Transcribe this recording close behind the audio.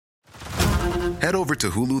Head over to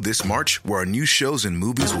Hulu this March, where our new shows and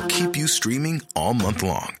movies will keep you streaming all month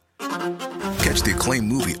long. Catch the acclaimed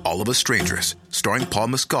movie All of Us Strangers, starring Paul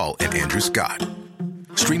Mescal and Andrew Scott.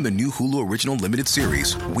 Stream the new Hulu original limited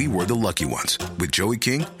series We Were the Lucky Ones with Joey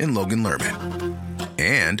King and Logan Lerman.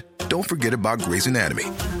 And don't forget about Grey's Anatomy.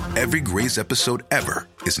 Every Grey's episode ever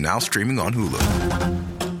is now streaming on Hulu.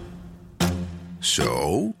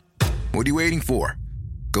 So, what are you waiting for?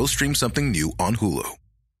 Go stream something new on Hulu.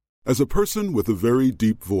 As a person with a very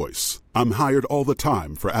deep voice, I'm hired all the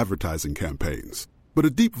time for advertising campaigns. But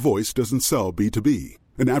a deep voice doesn't sell B2B,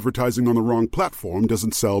 and advertising on the wrong platform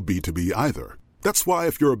doesn't sell B2B either. That's why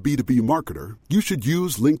if you're a B2B marketer, you should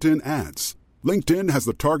use LinkedIn ads. LinkedIn has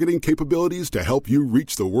the targeting capabilities to help you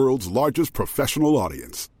reach the world's largest professional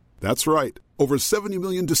audience. That's right, over 70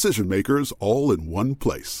 million decision makers all in one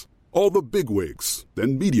place. All the big wigs,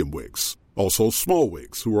 then medium wigs, also small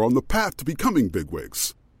wigs who are on the path to becoming big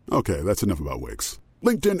wigs. Okay, that's enough about wigs.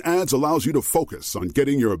 LinkedIn ads allows you to focus on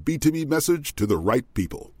getting your B2B message to the right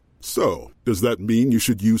people. So, does that mean you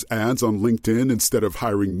should use ads on LinkedIn instead of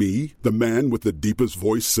hiring me, the man with the deepest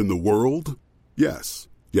voice in the world? Yes.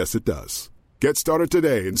 Yes, it does. Get started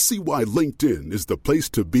today and see why LinkedIn is the place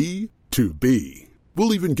to be to be.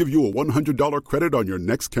 We'll even give you a $100 credit on your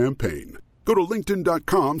next campaign. Go to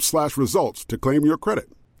linkedin.com/results to claim your credit.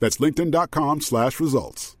 That's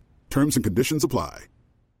linkedin.com/results. Terms and conditions apply.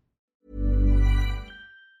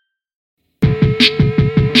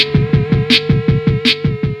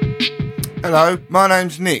 Hello, my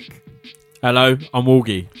name's Nick. Hello, I'm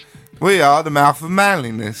Walgie. We are the Mouth of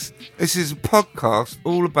Manliness. This is a podcast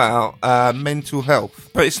all about mental health.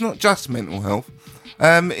 But it's not just mental health.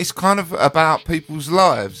 It's kind of about people's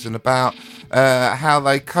lives and about how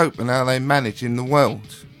they cope and how they manage in the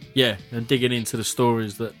world. Yeah, and digging into the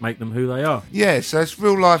stories that make them who they are. Yeah, so it's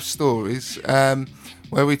real life stories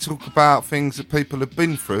where we talk about things that people have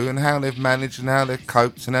been through and how they've managed and how they've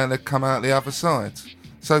coped and how they've come out the other side.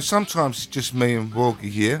 So sometimes it's just me and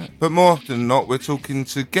Walgie here, but more often than not we're talking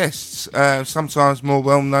to guests, sometimes more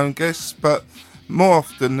well-known guests, but more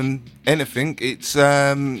often than anything it's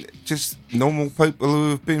just normal people who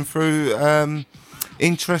have been through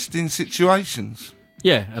interesting situations.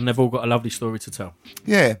 Yeah, and they've all got a lovely story to tell.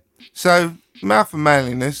 Yeah, so Mouth of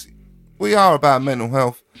Manliness, we are about mental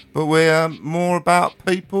health, but we're more about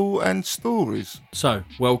people and stories. So,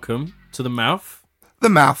 welcome to the Mouth. The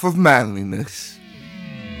Mouth of Manliness.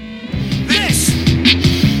 This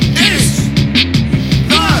is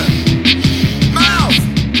the mouth.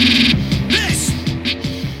 This.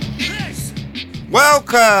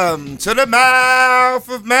 Welcome to the Mouth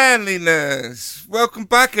of Manliness. Welcome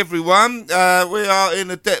back, everyone. We are in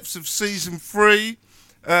the depths of season 3.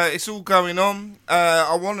 It's all going on.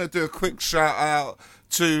 I want to do a quick shout out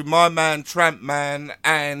to my man Tramp Man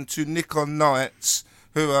and to Nick on Nights,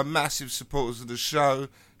 who are massive supporters of the show,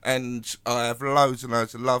 and I have loads and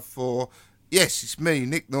loads of love for. Yes, it's me,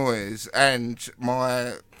 Nick Noyes, and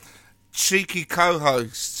my cheeky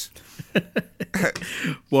co-host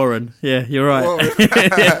Warren. Yeah, you're right. Warren.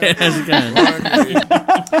 How's it going?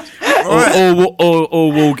 Right.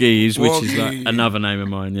 Or Walgies, which is Walgie. like another name of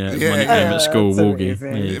mine. Yeah, Yeah, my nickname at school, that's Walgie.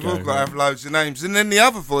 amazing. There you They've go. all got to have loads of names. And then the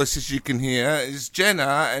other voices you can hear is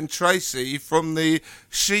Jenna and Tracy from the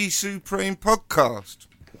She Supreme podcast.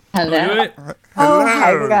 Hello. Oh,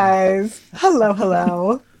 hi guys.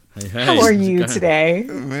 Hello. Hey, hey. How are How's it you going? today?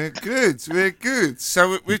 We're good.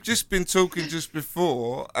 So we've just been talking just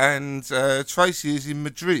before, and Tracy is in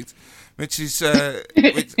Madrid, which is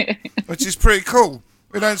which is pretty cool.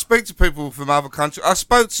 We don't speak to people from other countries. I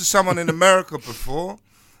spoke to someone in America before,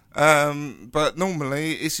 but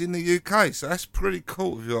normally it's in the UK, so that's pretty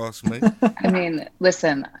cool if you ask me. I mean,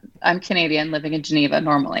 listen, I'm Canadian living in Geneva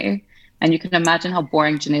normally, and you can imagine how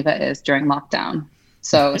boring Geneva is during lockdown.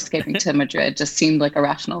 So escaping to Madrid just seemed like a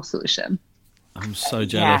rational solution. I'm so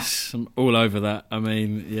jealous. I'm all over that. I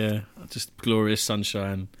mean, yeah, just glorious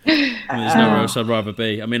sunshine. I mean, there's nowhere else I'd rather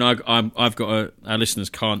be. I mean, I've got our listeners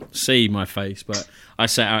can't see my face, but I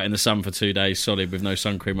sat out in the sun for 2 days solid with no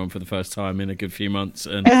sun cream on for the first time in a good few months,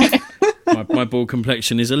 and my bald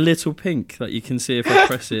complexion is a little pink that you can see if I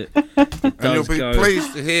press it. It And you'll does be go.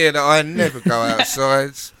 pleased to hear that I never go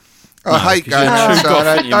outside. I No, hate 'cause going you're a true outside. goth, I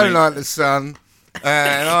aren't you, don't mate? like the sun.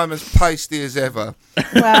 And I'm as pasty as ever.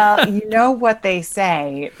 Well, you know what they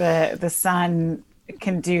say, the sun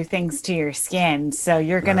can do things to your skin, so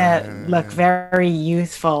you're gonna look very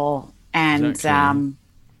youthful and Exactly.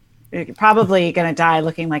 you're probably gonna die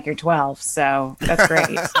looking like you're 12. So that's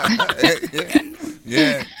great.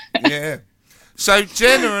 Yeah. So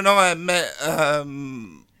Jenna and I met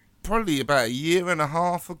probably about a year and a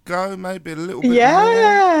half ago, maybe a little bit more.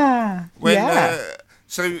 Yeah. When, Yeah.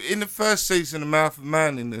 So in the first season of Mouth of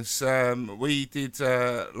Manliness, we did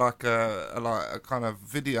like a kind of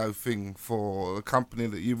video thing for the company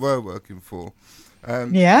that you were working for.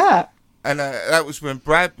 Yeah. And that was when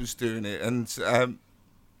Brad was doing it, and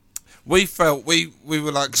we felt we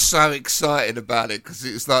were like so excited about it because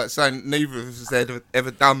it's like something neither of us had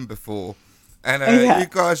ever done before, and you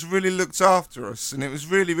guys really looked after us, and it was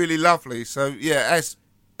really, really lovely. So yeah, as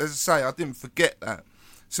I say, I didn't forget that.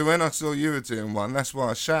 So when I saw you were doing one, that's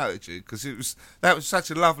why I shouted you, because that was such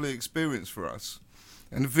a lovely experience for us,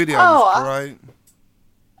 and the video was great.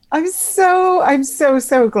 I'm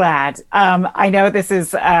so glad. I know this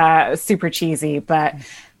is super cheesy, but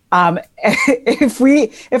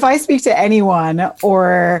if I speak to anyone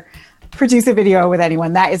or produce a video with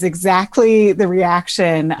anyone, that is exactly the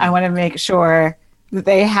reaction I want to make sure that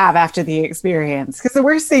they have after the experience. Because the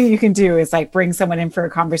worst thing you can do is like bring someone in for a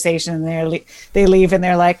conversation and they leave and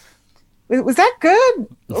they're like, was that good?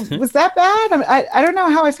 Was that bad? I don't know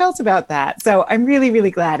how I felt about that. So I'm really,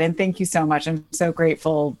 really glad. And thank you so much. I'm so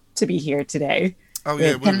grateful to be here today. Oh,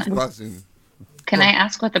 yeah, we were buzzing. Can I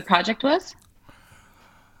ask what the project was?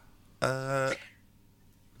 Go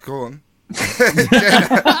on.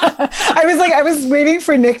 I was waiting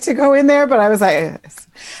for Nick to go in there, but I was like,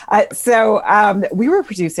 so we were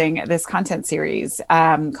producing this content series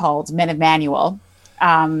called Men of Manual.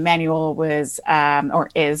 Manual was, or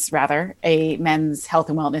is rather, a men's health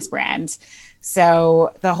and wellness brand.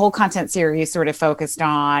 So the whole content series sort of focused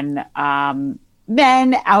on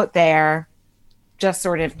men out there just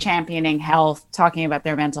sort of championing health, talking about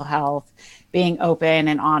their mental health, being open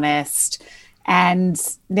and honest. And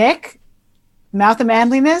Nick, Mouth of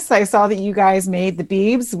Manliness, I saw that you guys made the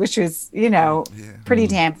Beebs, which was, pretty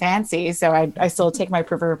damn fancy. So I still take my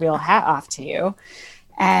proverbial hat off to you.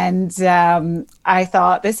 And I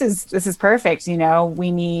thought this is perfect.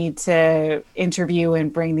 We need to interview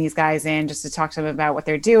and bring these guys in just to talk to them about what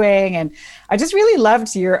they're doing. And I just really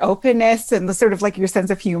loved your openness and the sort of like your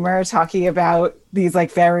sense of humor talking about these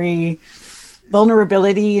like very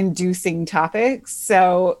vulnerability inducing topics.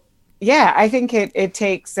 So yeah, I think it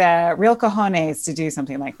takes real cojones to do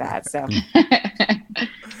something like that. So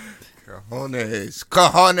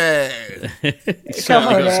Cojones. So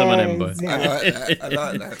I got some of them, boy. I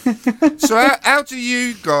like that. So how do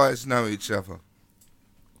you guys know each other?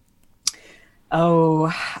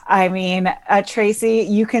 Oh, I mean, Tracy,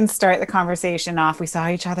 you can start the conversation off. We saw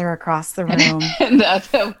each other across the room.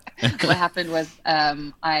 What happened was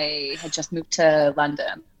I had just moved to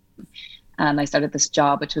London and I started this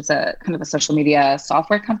job, which was a kind of a social media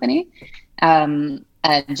software company.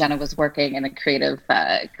 And Jenna was working in a creative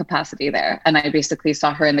capacity there. And I basically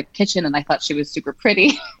saw her in the kitchen and I thought she was super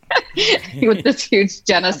pretty with this huge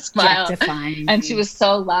Jenna smile. And she was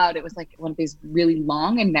so loud. It was like one of these really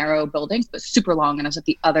long and narrow buildings, but super long. And I was at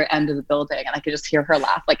the other end of the building and I could just hear her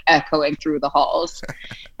laugh like echoing through the halls.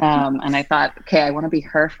 And I thought, okay, I want to be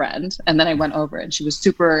her friend. And then I went over and she was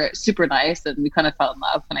super, super nice. And we kind of fell in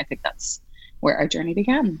love. And I think that's where our journey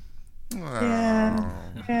began. Wow.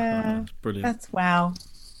 Yeah. Brilliant. That's wow.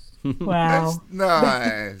 Wow. That's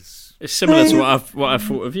nice. It's similar to what I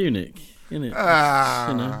thought of you, Nick, isn't it?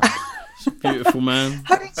 It's a beautiful man.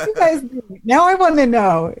 How did you guys meet? Now I want to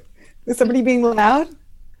know. Is somebody being loud?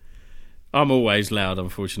 I'm always loud,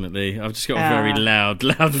 unfortunately. I've just got a very loud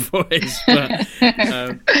voice. But,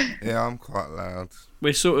 yeah, I'm quite loud.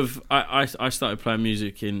 We're sort of. I started playing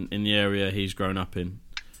music in the area he's grown up in.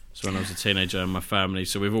 So when I was a teenager and my family,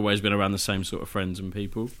 so we've always been around the same sort of friends and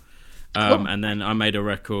people. And then I made a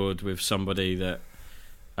record with somebody that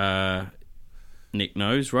Nick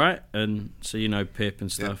knows, right? And so Pip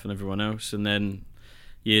and stuff and everyone else. And then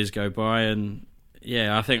years go by, and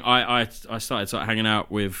I think I started hanging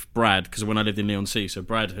out with Brad because when I lived in Leon C. So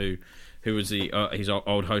Brad, who was he's our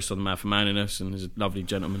old host on the Mouth of Manliness, and he's a lovely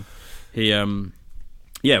gentleman. He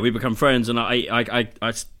we become friends, and I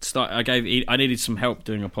needed some help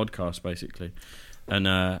doing a podcast basically, and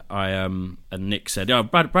and Nick said,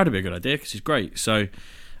 Brad would be a good idea because he's great. So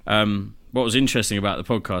what was interesting about the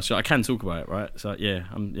podcast, so I can talk about it, right? So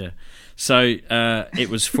So it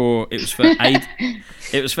was for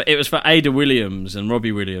Ada Williams and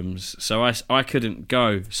Robbie Williams. So I couldn't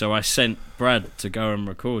go, so I sent Brad to go and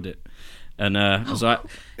record it. And I was like,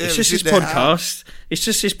 it's just this podcast. It's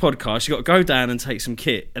just this podcast. You got to go down and take some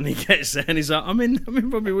kit. And he gets there and he's like, I'm in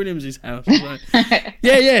Robbie Williams' house. I was like,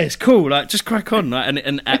 yeah, it's cool. Like, just crack on. Like,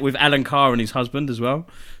 and with Alan Carr and his husband as well.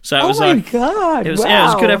 So it was God, it was, wow. Yeah, it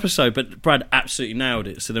was a good episode. But Brad absolutely nailed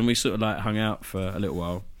it. So then we sort of like hung out for a little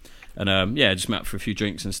while, and just met up for a few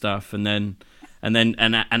drinks and stuff. And then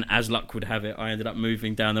as luck would have it, I ended up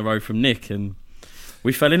moving down the road from Nick and.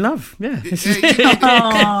 we fell in love. Yeah.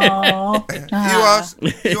 Aw.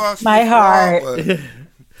 You asked My me for heart. artwork.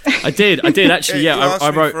 I did actually. Yeah, you asked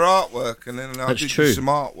I me wrote. for artwork, and then I That's did true. some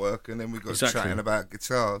artwork, and then we got Exactly. chatting about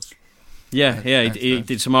guitars. Yeah, he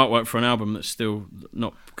did some artwork for an album that's still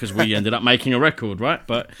not because we ended up making a record, right?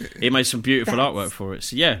 But he made some beautiful artwork for it.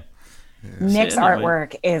 So yeah. Nick's Yeah, no,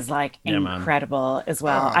 artwork is like Yeah, man. incredible as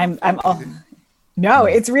well. Oh, No,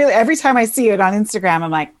 it's really every time I see it on Instagram,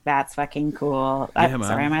 I'm like, that's fucking cool. Yeah, man.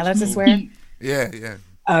 Sorry, am I allowed to swear? Yeah.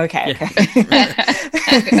 Okay.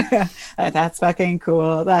 That's fucking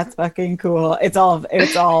cool. That's fucking cool. It's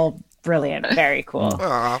all brilliant. Very cool.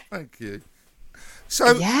 Oh, thank you.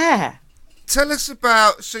 So, Yeah. tell us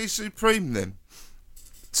about She Supreme then.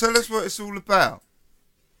 Tell us what it's all about.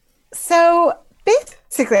 So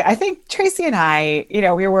basically, I think Tracy and I,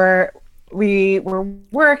 we were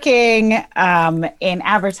working in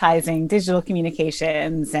advertising, digital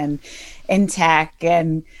communications, and in tech,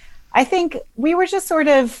 and I think we were just sort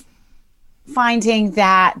of finding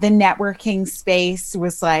that the networking space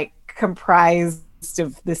was like comprised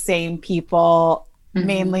of the same people,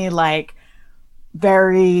 mainly like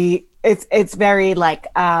it's very like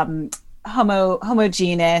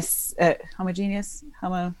homogeneous,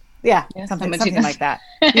 something like that.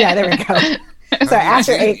 Yeah, there we go. So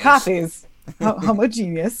after 8 coffees,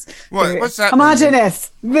 homogeneous. What's that?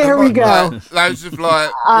 Homogeneous. There we go. Like, loads of like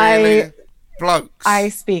really blokes. I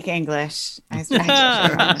speak English.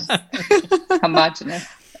 Homogenous.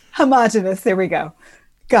 Homogeneous. There we go.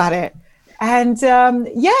 Got it. And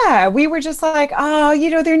we were just like,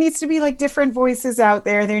 there needs to be like different voices out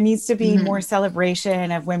there. There needs to be more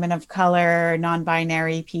celebration of women of color,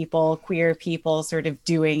 non-binary people, queer people sort of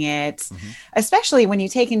doing it, especially when you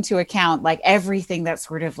take into account like everything that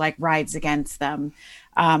sort of like rides against them.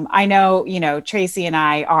 I know, Tracy and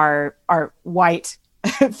I are white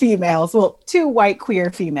females, well, 2 white queer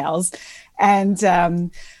females. And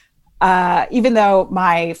even though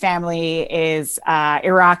my family is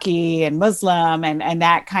Iraqi and Muslim, and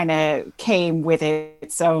that kind of came with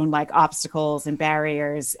its own like obstacles and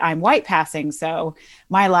barriers, I'm white passing. So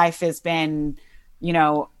my life has been,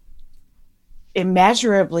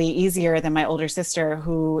 immeasurably easier than my older sister,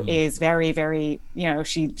 who is very, very,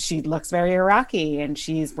 she looks very Iraqi and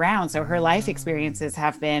she's brown. So her life experiences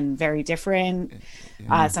have been very different,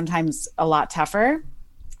 sometimes a lot tougher.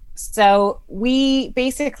 So we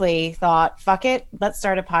basically thought, fuck it, let's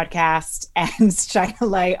start a podcast and shine a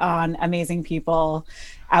light on amazing people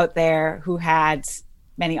out there who had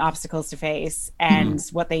many obstacles to face and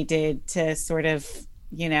what they did to sort of,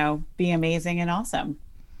 be amazing and awesome.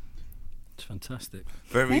 It's fantastic.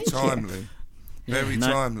 Very timely. Very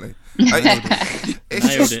timely. Nailed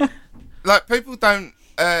it. Like people don't,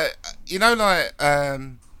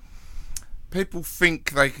 people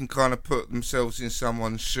think they can kind of put themselves in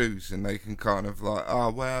someone's shoes and they can kind of like,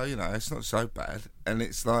 it's not so bad. And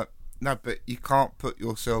it's like, no, but you can't put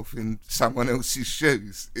yourself in someone else's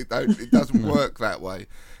shoes. It doesn't work that way.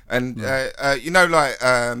 And, like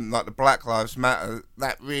the Black Lives Matter,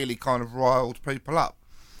 that really kind of riled people up.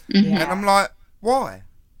 Yeah. And I'm like, why?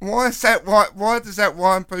 Why is that? Why does that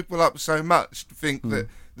wind people up so much to think that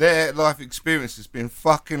their life experience has been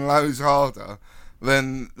fucking loads harder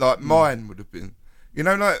than like mine would have been?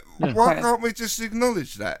 Why can't we just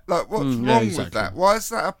acknowledge that? Like, what's wrong with that? Why is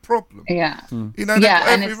that a problem? Yeah. They've got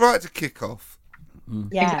every right to kick off.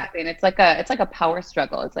 Yeah. Exactly. And it's like a power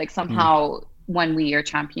struggle. It's like somehow when we are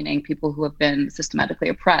championing people who have been systematically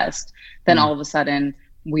oppressed, then all of a sudden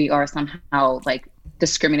we are somehow like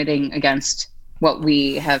discriminating against what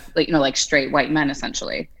we have, like straight white men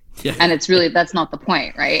essentially. Yeah. And it's really, that's not the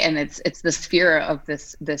point, right? And it's this fear of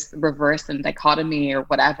this reverse and dichotomy or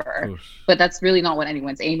whatever, but that's really not what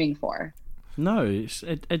anyone's aiming for. No, it's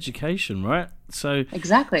education, right? So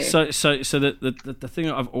exactly. So the thing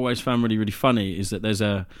that I've always found really, really funny is that there's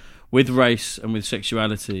with race and with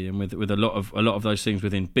sexuality and with a lot of those things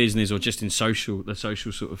within business or just in the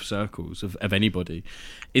social sort of circles of anybody,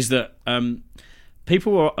 is that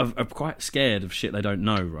people are quite scared of shit they don't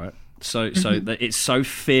know, right? So that it's so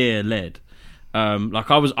fear led. Like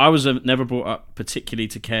I was never brought up particularly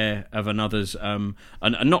to care of another's and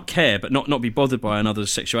not care, but not be bothered by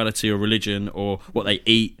another's sexuality or religion or what they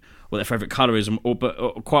eat, what their favorite color is, or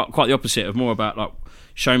quite the opposite of more about like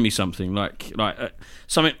show me something like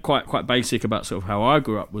something quite basic about sort of how I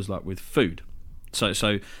grew up was like with food.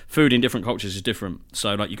 So food in different cultures is different.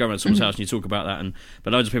 So like you go around someone's house and you talk about that,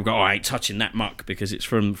 but loads of people go, I ain't touching that muck because it's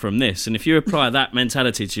from this. And if you apply that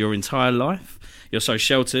mentality to your entire life, you're so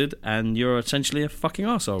sheltered and you're essentially a fucking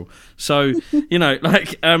arsehole. So,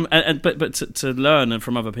 but to learn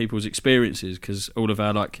from other people's experiences, because all of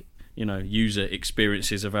our like user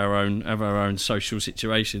experiences of our own social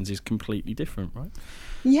situations is completely different, right?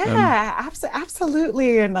 Yeah,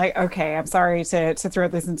 absolutely. And like, okay, I'm sorry to throw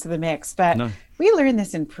this into the mix, but we learned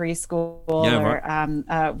this in preschool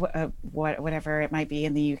or whatever it might be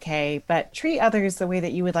in the UK. But treat others the way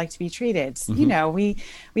that you would like to be treated. Mm-hmm.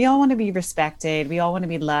 We all want to be respected. We all want to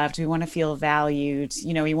be loved. We want to feel valued.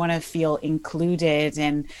 We want to feel included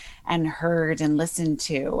and heard and listened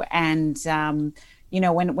to. And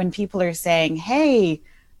when people are saying, "Hey,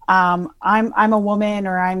 I'm a woman,"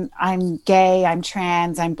 or I'm gay, I'm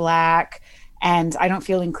trans, I'm Black, and I don't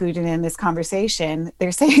feel included in this conversation,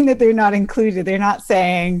 they're saying that they're not included. They're not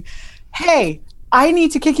saying, "Hey, I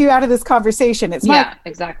need to kick you out of this conversation." It's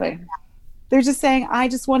exactly. They're just saying, I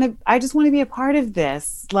just want to be a part of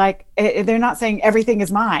this. Like, they're not saying everything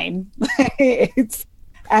is mine. It's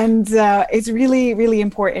really, really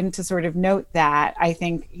important to sort of note that. I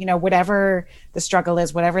think, whatever the struggle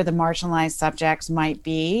is, whatever the marginalized subject might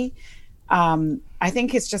be, I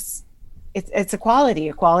think it's just, it's equality.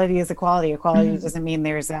 Equality is equality. Equality mm-hmm. doesn't mean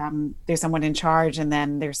there's someone in charge and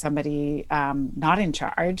then there's somebody not in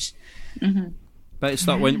charge. Mm-hmm. But it's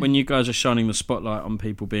like when you guys are shining the spotlight on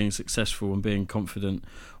people being successful and being confident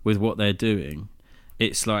with what they're doing,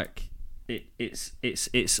 it's like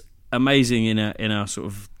it's amazing in our sort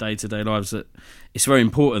of day-to-day lives that it's very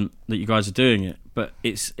important that you guys are doing it, but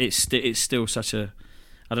it's still such a,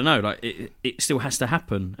 I don't know, like it still has to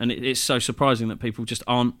happen, and it's so surprising that people just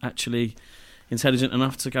aren't actually intelligent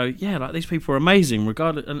enough to go, yeah, like these people are amazing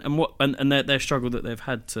regardless, and their struggle that they've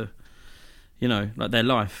had to, like their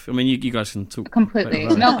life. I mean, you guys can talk completely.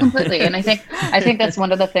 No, completely. And I think that's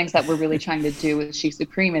one of the things that we're really trying to do with She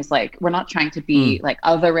Supreme is like, we're not trying to be like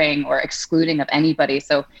othering or excluding of anybody.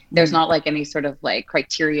 So there's not like any sort of like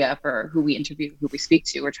criteria for who we interview, who we speak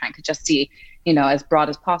to. We're trying to just see, as broad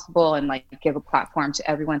as possible and like give a platform to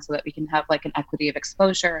everyone so that we can have like an equity of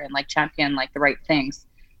exposure and like champion like the right things.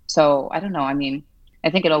 So I don't know. I mean,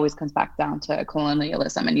 I think it always comes back down to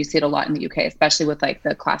colonialism, and you see it a lot in the UK, especially with like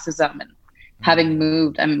the classism and having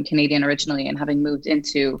moved, I'm Canadian originally, and having moved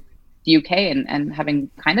into the UK and having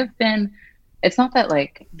kind of been, it's not that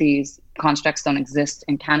like these constructs don't exist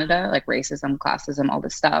in Canada, like racism, classism, all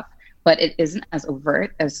this stuff, but it isn't as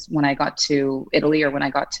overt as when I got to Italy or when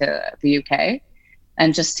I got to the UK.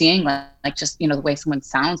 And just seeing like just, the way someone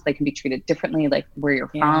sounds, they can be treated differently, like where you're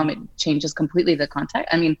from, it changes completely the context.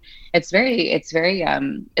 I mean, it's very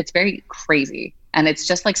crazy. And it's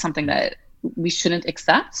just like something that we shouldn't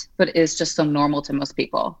accept, but is just so normal to most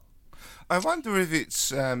people. I wonder if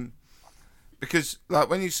it's because like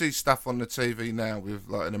when you see stuff on the TV now with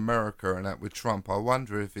like in America and that with Trump, I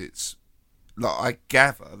wonder if it's like, I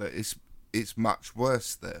gather that it's much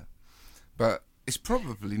worse there, but it's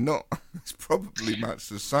probably not. It's probably much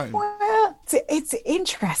the same. Well, it's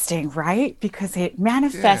interesting, right? Because it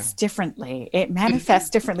manifests differently. It manifests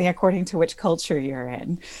differently according to which culture you're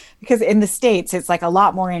in. Because in the States, it's like a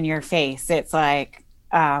lot more in your face. It's like,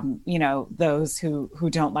 those who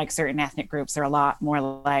don't like certain ethnic groups are a lot more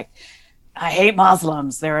like, I hate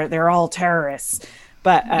Muslims. They're all terrorists.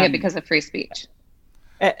 But because of free speech.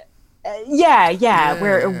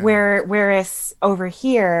 Whereas over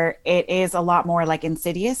here, it is a lot more like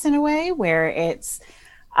insidious in a way, where it's,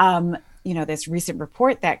 this recent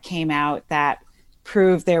report that came out that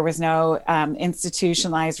proved there was no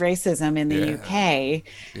institutionalized racism in the UK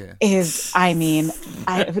is, I mean,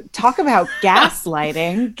 I talk about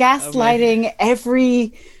gaslighting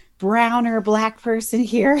every brown or Black person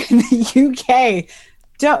here in the UK.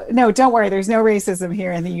 Don't worry. There's no racism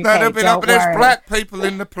here in the UK. No, but there's Black people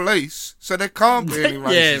in the police, so there can't be any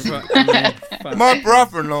racism. Right. My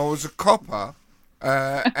brother-in-law was a copper,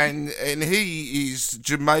 and he is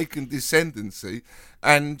Jamaican descendancy,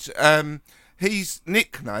 and his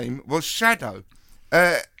nickname was Shadow.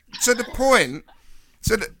 To the point,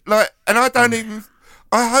 and I don't even.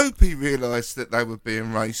 I hope he realised that they were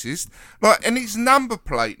being racist. And his number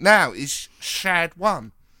plate now is Shad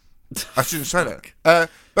 1. I shouldn't say that.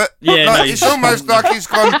 But it's almost like he's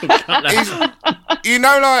gone.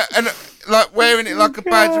 Wearing it like a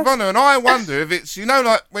badge of honour. And I wonder if it's,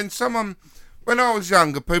 like when I was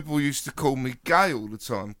younger, people used to call me gay all the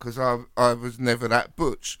time because I was never that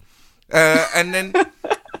butch. And then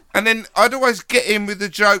I'd always get in with the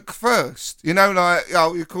joke first. You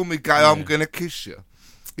call me gay, I'm going to kiss you.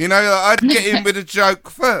 I'd get in with a joke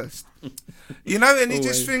first. And you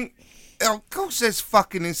just think, of course there's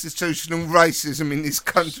fucking institutional racism in this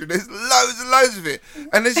country. There's loads and loads of it.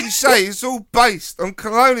 And as you say, it's all based on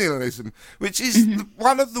colonialism, which is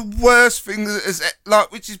one of the worst things,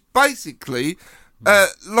 which is basically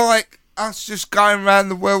like us just going around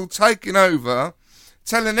the world taking over,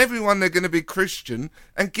 telling everyone they're going to be Christian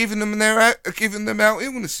and giving them out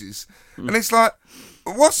illnesses. And it's like,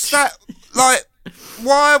 what's that? Like,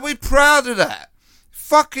 why are we proud of that?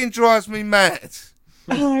 Fucking drives me mad.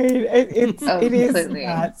 It is completely.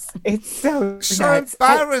 nuts. It's so nuts.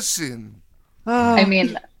 Embarrassing. I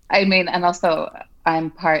mean, and also I'm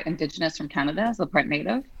part Indigenous from Canada, so part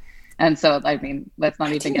Native. And so, I mean, let's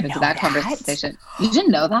not even get into that conversation. You didn't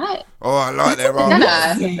know that? Oh, I like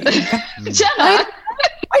that. Jenna.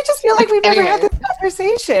 I just feel like we've never had this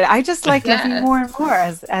conversation. I just like love you more and more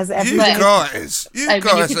as you guys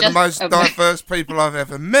are the most diverse people I've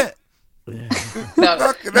ever met. No,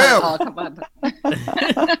 Fucking hell. Oh, come on.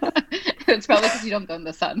 It's probably because you don't go in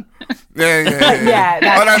the sun. Yeah.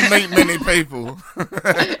 I don't meet many people.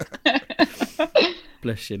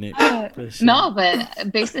 Bless you, Nick. No,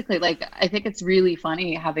 but basically, like, I think it's really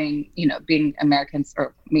funny having, being Americans,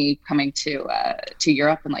 or me coming to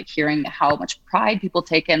Europe and like hearing how much pride people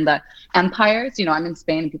take in the empires. I'm in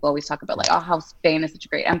Spain and people always talk about like, oh, how Spain is such a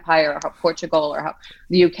great empire, or how Portugal, or how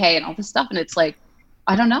the UK and all this stuff. And it's like,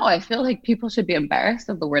 I don't know. I feel like people should be embarrassed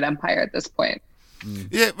of the word empire at this point.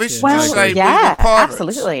 Yeah, we should well, say yeah, we were pirates.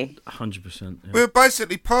 absolutely. 100%. Yeah. We were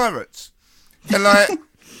basically pirates. And like,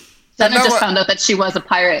 Jenna just found out that she was a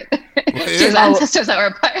pirate. She has ancestors that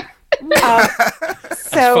were pirates.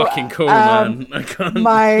 So fucking cool, man. I can't.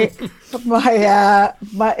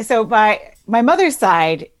 My mother's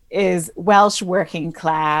side is Welsh working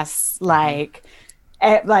class, like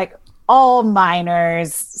all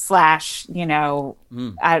miners /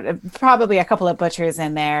 probably a couple of butchers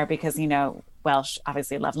in there because Welsh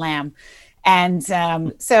obviously love lamb. And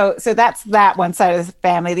so that's that one side of the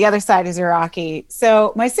family. The other side is Iraqi.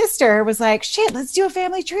 So my sister was like, shit, let's do a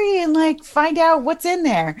family tree and like find out what's in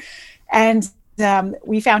there. And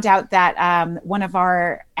we found out that one of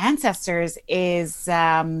our ancestors is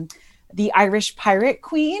the Irish pirate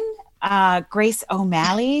queen, Grace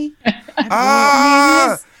O'Malley.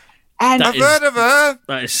 And I've heard of her.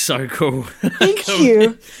 That is so cool. Thank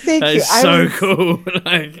you. That is so cool.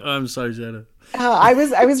 Like, I'm so jealous. I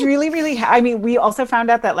was really, really. I mean, we also found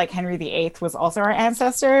out that like Henry VIII was also our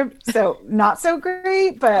ancestor, so not so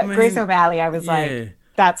great. But Grace O'Malley, I was like,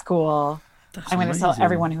 that's cool. I'm going to tell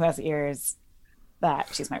everyone who has ears that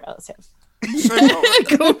she's my relative.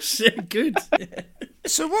 Good.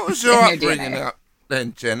 So what was your upbringing up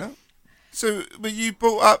then, Jenna? So were you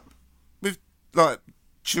brought up with like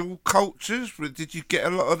dual cultures? Did you get a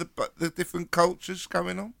lot of the different cultures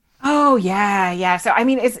going on? Oh yeah. So I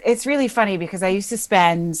mean, it's really funny because I used to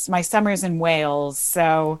spend my summers in Wales.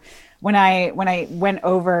 So when I went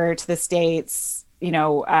over to the States,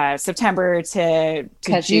 September to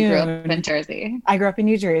June. You grew up in Jersey. I grew up in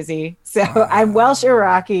New Jersey, so I'm Welsh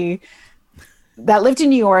Iraqi that lived in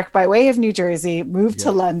New York by way of New Jersey, moved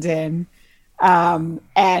to London. So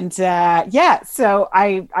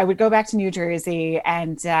I would go back to New Jersey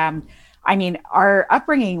and. I mean, our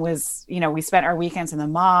upbringing was, we spent our weekends in the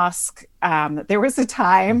mosque. There was a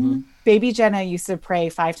time baby Jenna used to pray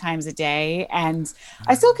 5 times a day. And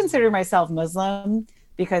I still consider myself Muslim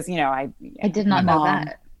because, I did not know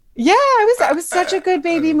that. Yeah, I was such a good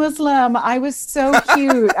baby Muslim. I was so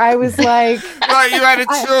cute. I was like... Like you had a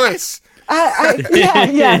choice.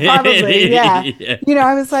 Yeah, probably, yeah.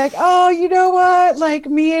 I was like, oh, you know what? Like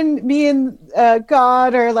me and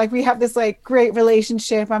God are like, we have this like great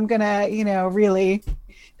relationship. I'm gonna, really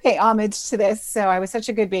pay homage to this. So I was such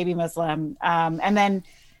a good baby Muslim. And then,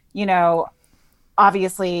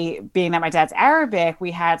 obviously being that my dad's Arabic,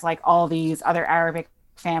 we had like all these other Arabic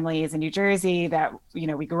families in New Jersey that,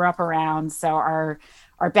 we grew up around. So our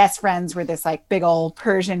best friends were this like big old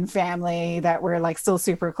Persian family that we're like still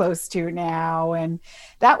super close to now. And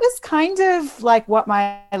that was kind of like what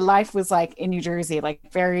my life was like in New Jersey,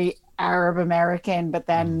 like very Arab American. But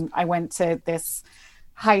then I went to this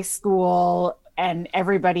high school and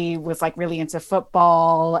everybody was like really into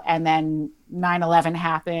football. And then 9/11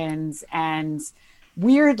 happened. And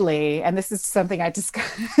weirdly, and this is something I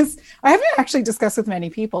haven't actually discussed with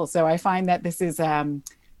many people. So I find that this is, kind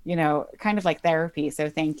of like therapy. So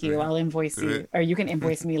thank you. I'll invoice you, or you can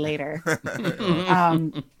invoice me later.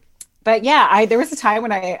 But yeah, there was a time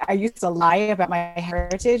when I used to lie about my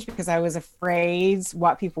heritage because I was afraid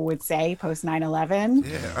what people would say post 9/11.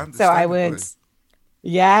 Yeah, so I would,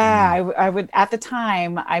 I would, at the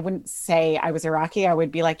time, I wouldn't say I was Iraqi. I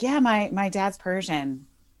would be like, yeah, my dad's Persian.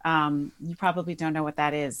 You probably don't know what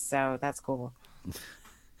that is. So that's cool.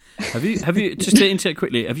 Have you just to interject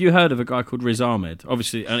quickly? Have you heard of a guy called Riz Ahmed?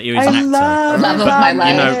 Obviously, he was an actor. Love of my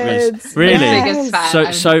life. You know Riz, really? Biggest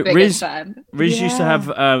fan. So Biggest fan. Riz used to have.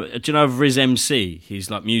 Do you know of Riz MC?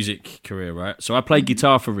 He's like music career, right? So I played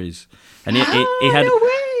guitar for Riz, and he had. No way.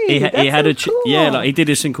 He had That's a so cool. yeah, like he did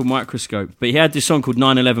this thing called Microscope, but he had this song called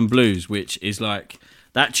 9/11 Blues, which is like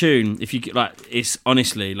that tune. If you like, it's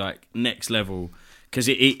honestly like next level because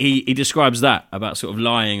he describes that about sort of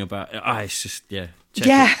lying about. It's just check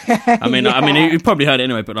it. I mean, you probably heard it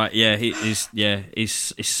anyway, but like, it's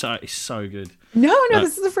so good. No,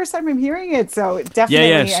 this is the first time I'm hearing it, so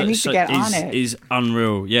definitely I need to get on it. Is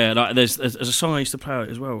unreal. Yeah, like there's a song I used to play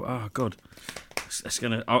as well. Oh God, it's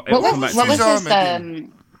gonna.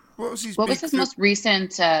 What was his most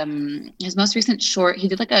recent short? He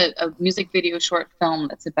did like a music video short film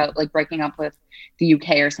that's about like breaking up with the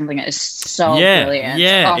UK or something. It's so brilliant.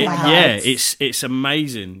 It's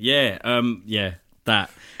amazing.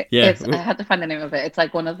 That. I had to find the name of it. It's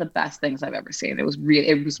like one of the best things I've ever seen. It was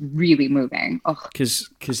really moving.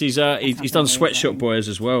 Because he's done Sweatshop Boys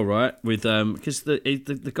as well, right? With because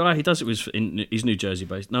the guy he does it with he's New Jersey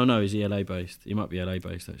based. No, he's LA based. He might be LA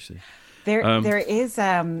based actually. There is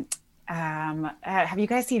have you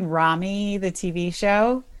guys seen Rami, the TV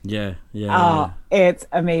show? Yeah. It's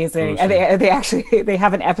amazing. And they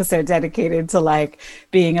have an episode dedicated to like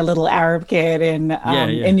being a little Arab kid in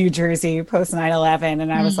New Jersey post 9/11,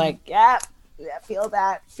 and I was like, feel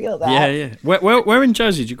that. Yeah. Where in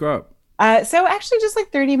Jersey did you grow up? So actually just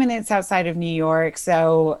like 30 minutes outside of New York.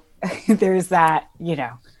 So there's that,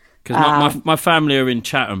 Because my family are in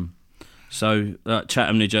Chatham. So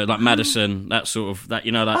Chatham, New Jersey, like Madison, that sort of that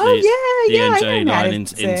the NJ line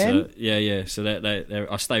into So they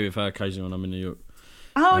I stay with her occasionally when I'm in New York.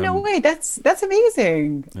 Oh no way! That's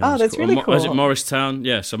amazing. That's cool. Really cool. Was it Morristown?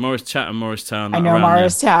 Yeah, so Chatham, Morristown. I know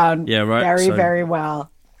Morristown. Yeah, right. Very, very well.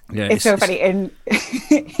 Yeah, it's so funny. In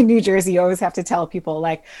New Jersey, you always have to tell people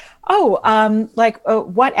like,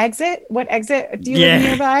 what exit? What exit do you live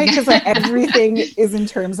nearby? Because like everything is in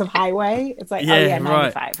terms of highway. It's like,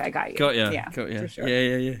 95. Right. I got you. Got you. Yeah, for sure.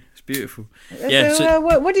 Yeah. It's beautiful. So,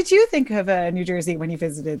 what did you think of New Jersey when you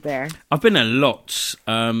visited there? I've been there lots.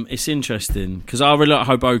 It's interesting because I really like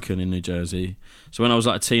Hoboken in New Jersey. So when I was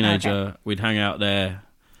like a teenager, we'd hang out there.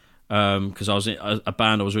 Because I was in a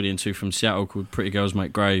band I was really into from Seattle called Pretty Girls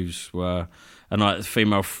Make Graves, and like the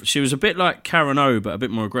female, she was a bit like Karen O, but a bit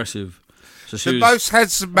more aggressive. So the most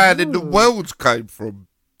handsome man in the world came from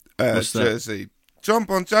Jersey, John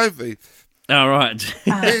Bon Jovi. Oh, right.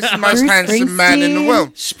 He's the most handsome man in the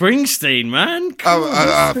world. Springsteen, man.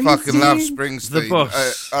 I fucking love Springsteen. The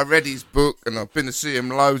boss. I read his book and I've been to see him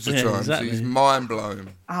loads of times. Exactly. He's mind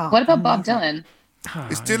blowing. What about Bob Dylan?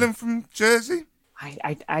 Is Dylan from Jersey?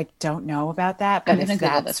 I don't know about that, but if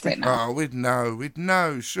that's right now. Oh, we'd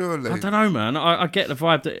know, surely. I don't know, man. I get the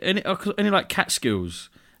vibe that any like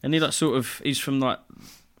Catskills, any like sort of he's from like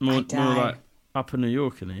more like upper New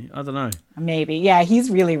York, isn't he? I don't know. Maybe, yeah.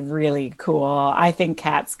 He's really, really cool. I think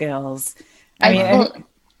Catskills. I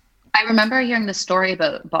remember hearing the story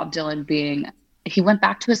about Bob Dylan he went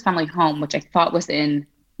back to his family home, which I thought was in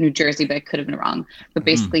New Jersey, but I could have been wrong. But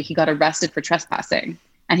basically, he got arrested for trespassing.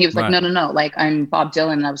 And he was like, no, like, I'm Bob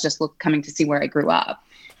Dylan, and I was just coming to see where I grew up.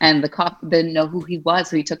 And the cop didn't know who he was,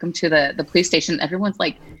 so he took him to the police station. Everyone's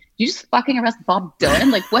like, you just fucking arrest Bob Dylan?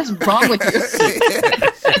 Like, what's wrong with you?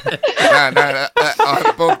 No,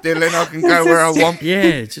 I'm Bob Dylan, I can go where I want.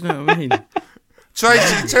 Yeah, do you know what I mean?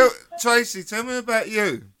 Tracy, tell me about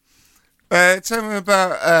you. Tell me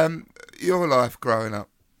about your life growing up.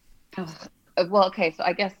 Well, okay, so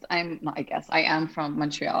I am from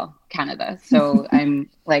Montreal, Canada. So I'm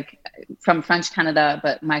like from French Canada,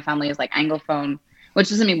 but my family is like Anglophone, which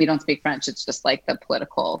doesn't mean we don't speak French. It's just like the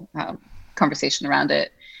political conversation around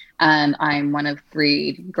it. And I'm one of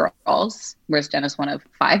 3 girls, whereas Jen is one of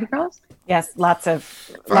 5 girls. Yes, lots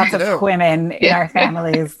of women in our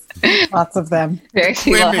families. Lots of them. Very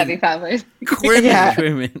female-heavy families.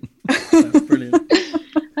 Women. That's brilliant.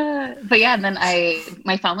 But yeah, and then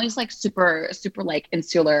my family's like super, super like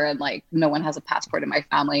insular, and like no one has a passport in my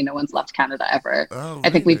family. No one's left Canada ever. Oh, I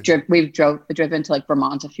think we've driven to like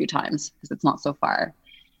Vermont a few times because it's not so far.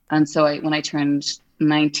 And so when I turned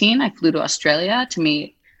 19, I flew to Australia to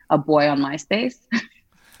meet a boy on MySpace,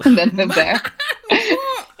 and then lived there.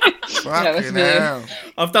 Fucking hell.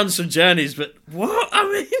 I've done some journeys, but what? I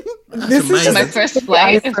mean, this amazing. is my first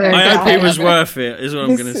flight. I hope it was worth it, is what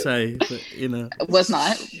I'm going to say. But, you know, it was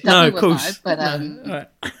not. No, of course. Was not, but right.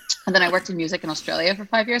 And then I worked in music in Australia for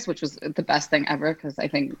 5 years, which was the best thing ever because I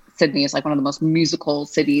think Sydney is like one of the most musical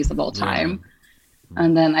cities of all time. Yeah.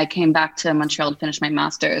 And then I came back to Montreal to finish my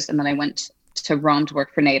master's, and then I went to Rome to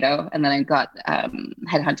work for NATO, and then I got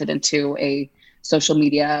headhunted into a social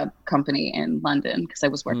media company in London because I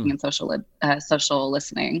was working in social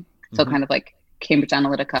listening, so kind of like Cambridge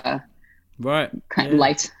Analytica, right? Kind of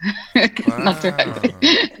light, not directly.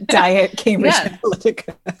 Diet Cambridge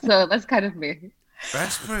Analytica. So that's kind of me.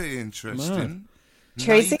 That's pretty interesting.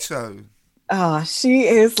 Tracy? NATO. Oh, she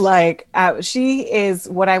is like, she is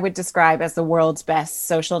what I would describe as the world's best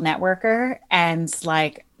social networker. And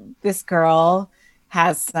like, this girl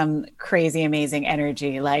has some crazy, amazing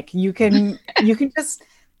energy. Like you can just,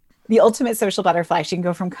 the ultimate social butterfly. She can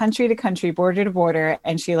go from country to country, border to border,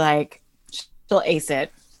 and she'll ace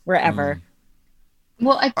it wherever.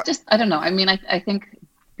 Well, I don't know. I mean, I think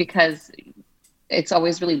because it's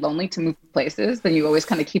always really lonely to move places, then you always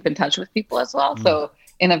kind of keep in touch with people as well. So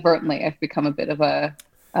inadvertently, I've become a bit of a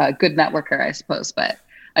good networker, I suppose. But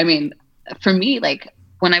I mean, for me, like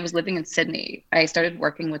when I was living in Sydney, I started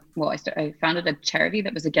working with, I founded a charity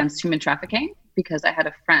that was against human trafficking because I had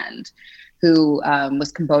a friend who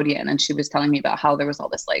was Cambodian, and she was telling me about how there was all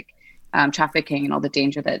this like trafficking and all the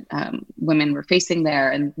danger that women were facing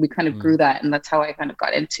there. And we kind of grew that. And that's how I kind of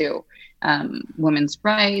got into women's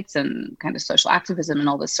rights and kind of social activism and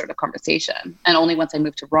all this sort of conversation. And only once I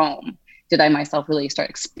moved to Rome did I myself really start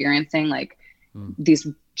experiencing like these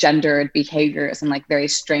gendered behaviors and like very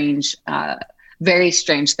strange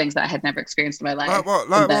things that I had never experienced in my life. Like what?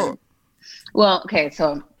 Like what? Well, okay.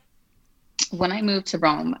 So when I moved to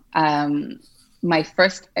Rome, I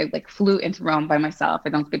like flew into Rome by myself. I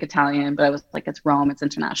don't speak Italian, but I was like, it's Rome, it's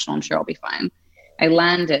international, I'm sure I'll be fine. I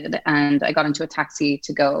landed and I got into a taxi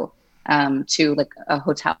to go to like a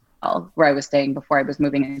hotel where I was staying before I was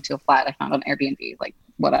moving into a flat I found on Airbnb, like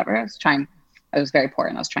whatever. I was very poor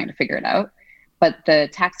and I was trying to figure it out. But the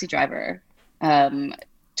taxi driver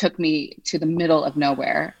took me to the middle of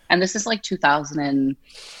nowhere. And this is like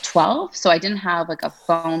 2012. So I didn't have like a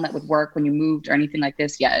phone that would work when you moved or anything like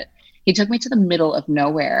this yet. He took me to the middle of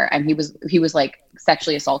nowhere and he was like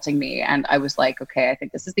sexually assaulting me. And I was like, okay, I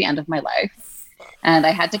think this is the end of my life. And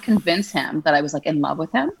I had to convince him that I was like in love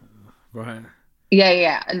with him. Right.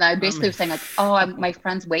 Yeah. And I basically was saying like, oh, my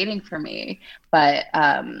friend's waiting for me, but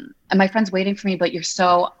you're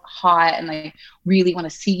so hot and I really want to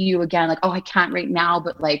see you again. Like, oh, I can't right now,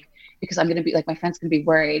 but like, because I'm going to be like, my friend's going to be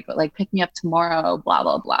worried, but like, pick me up tomorrow, blah,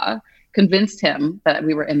 blah, blah. Convinced him that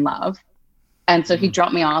we were in love. And so he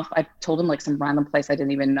dropped me off. I told him like some random place I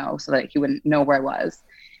didn't even know so that he wouldn't know where I was.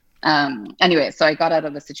 Anyway, so I got out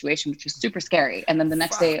of the situation, which was super scary. And then the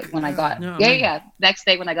next day when I got, next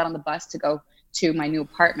day when I got on the bus to go to my new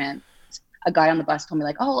apartment, a guy on the bus told me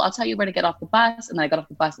like, oh, I'll tell you where to get off the bus. And then I got off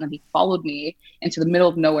the bus and then he followed me into the middle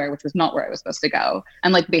of nowhere, which was not where I was supposed to go.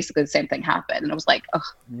 And like basically the same thing happened. And I was like,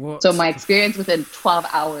 oh, so my experience within 12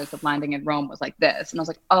 hours of landing in Rome was like this. And I was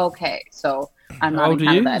like, okay, so I'm not in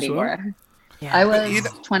Canada anymore. Well? Yeah. I was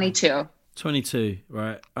 22. 22,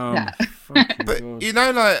 right. But you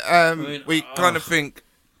know, like we kind of think,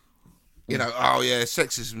 you know, oh yeah,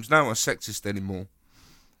 sexism's no one's sexist anymore.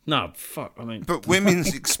 No, fuck. I mean, but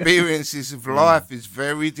women's experiences of life is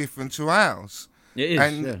very different to ours. It is,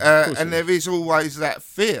 and and there is always that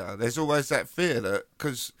fear. There's always that fear that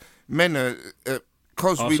because men are,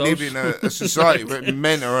 because we live in a society where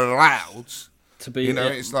men are allowed to be. You know,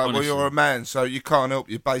 it's like, honestly, well, you're a man, so you can't help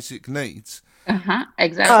your basic needs.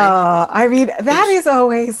 Exactly. I mean, that is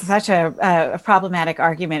always such a problematic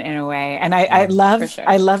argument in a way. And I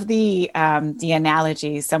love the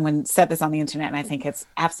analogy. Someone said this on the internet, and I think it's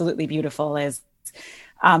absolutely beautiful. Is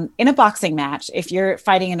in a boxing match, if you're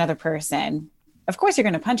fighting another person, of course you're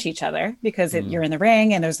going to punch each other because you're in the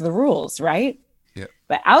ring and there's the rules, right? Yeah.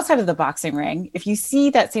 But outside of the boxing ring, if you see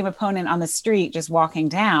that same opponent on the street just walking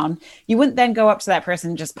down, you wouldn't then go up to that person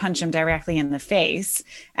and just punch him directly in the face.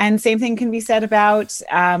 And same thing can be said about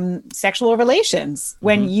sexual relations.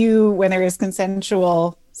 When there is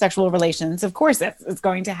consensual sexual relations, of course it's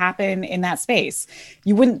going to happen in that space.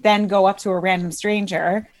 You wouldn't then go up to a random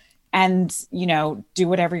stranger and, you know, do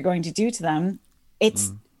whatever you're going to do to them.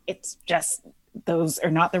 It's just, those are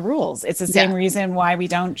not the rules. It's the same reason why we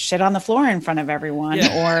don't shit on the floor in front of everyone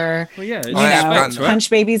or, punch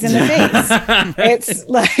babies in the face. It's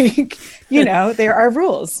like, you know, there are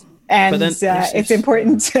rules. And it's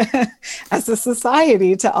important to, as a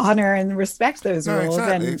society to honor and respect those rules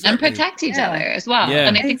and protect each other as well. Yeah.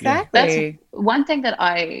 And I think that's one thing that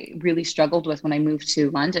I really struggled with when I moved to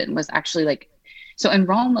London was actually like, so in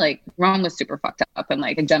Rome, like Rome was super fucked up. And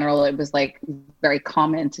like in general, it was like very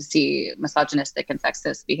common to see misogynistic and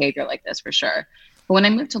sexist behavior like this for sure. But when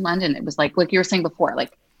I moved to London, it was like you were saying before,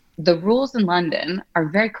 like the rules in London are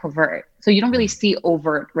very covert. So you don't really see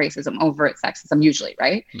overt racism, overt sexism usually,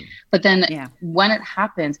 right? But then when it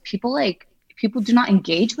happens, people do not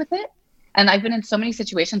engage with it. And I've been in so many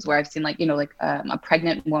situations where I've seen like, a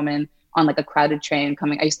pregnant woman on like a crowded train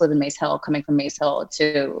coming. I used to live in Maze Hill, coming from Maze Hill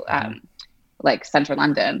to like central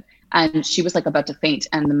London. And she was like about to faint.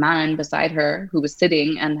 And the man beside her who was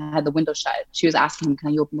sitting and had the window shut, she was asking him,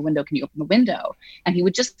 can you open the window? Can you open the window? And he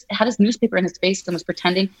would just had his newspaper in his face and was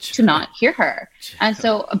pretending to not hear her. And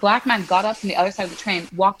so a black man got up from the other side of the train,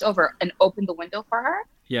 walked over and opened the window for her.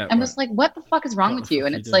 And was like, what the fuck is wrong with you?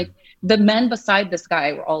 And it's like the men beside this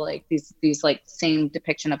guy were all like these like same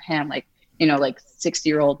depiction of him, like, like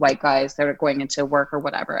 60-year-old white guys that are going into work or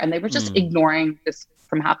whatever. And they were just ignoring this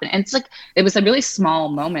from happening. And it's like, it was a really small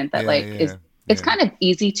moment that it's kind of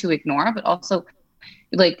easy to ignore, but also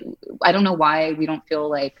like, I don't know why we don't feel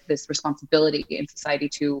like this responsibility in society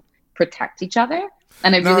to protect each other.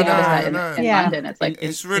 And I really noticed that in London. It's like,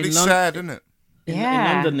 it's really sad, isn't it? In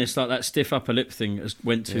London, it's like that stiff upper lip thing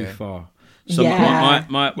went too far. So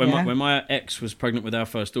when my ex was pregnant with our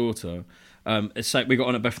first daughter, it's like we got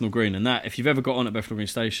on at Bethnal Green, and that if you've ever got on at Bethnal Green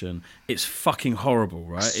Station, it's fucking horrible,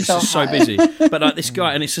 right? It's just so busy. But like this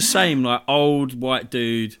guy, and it's the same like old white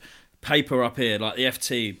dude, paper up here, like the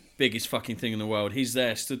FT, biggest fucking thing in the world. He's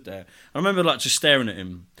there, stood there. I remember like just staring at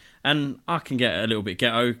him. And I can get a little bit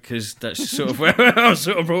ghetto because that's sort of where I was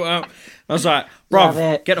sort of brought up. I was like,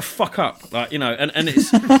 bruv, get the fuck up. Like, and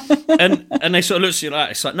it's, and they sort of look at you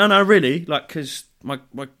like, it's like, no, really? Like, because my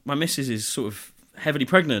missus is sort of heavily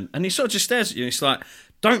pregnant. And he sort of just stares at you and it's like,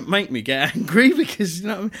 don't make me get angry because,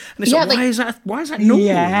 And it's like, why is that normal?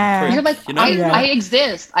 Yeah. You're like, I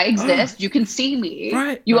exist. You can see me.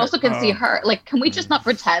 Right. You also can see her. Like, can we just not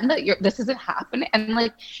pretend that this isn't happening? And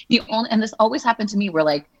like and this always happened to me where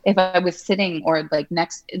like, if I was sitting or like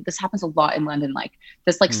this happens a lot in London, like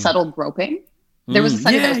this like subtle groping. There was a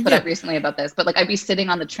study that was put out recently about this, but like I'd be sitting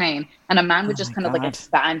on the train and a man would just kind of like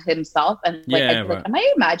expand himself and like, am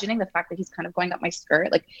I imagining the fact that he's kind of going up my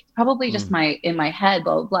skirt? Like probably just in my head,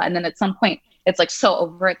 blah, blah, blah. And then at some point it's like so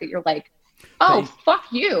overt that you're like, fuck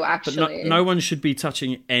you, actually. But no one should be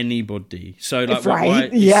touching anybody. So like,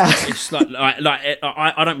 it's like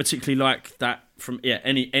I don't particularly like that from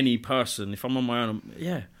any person. If I'm on my own,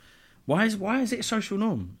 Why is it social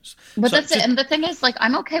norms? But that's it. And the thing is, like,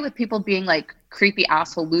 I'm okay with people being like creepy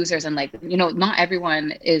asshole losers and like, not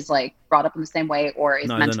everyone is like brought up in the same way or is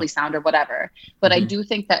mentally sound or whatever. But I do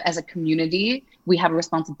think that as a community, we have a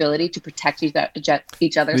responsibility to protect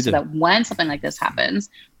each other so that when something like this happens,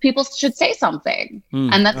 people should say something.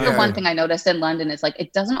 And that's the one thing I noticed in London is like,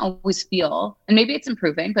 it doesn't always feel, and maybe it's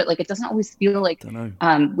improving, but like, it doesn't always feel like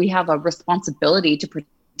we have a responsibility to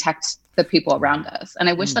protect the people around us. And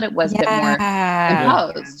I wish that it was a bit more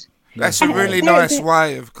imposed. That's a really nice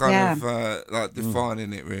way of kind of like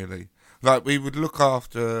defining it, really. Like we would look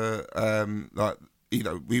after,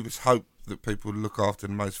 we would hope that people would look after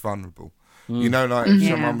the most vulnerable. Like if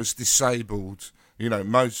someone was disabled,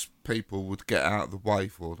 most people would get out of the way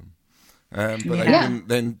for them. But they wouldn't,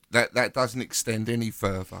 then that doesn't extend any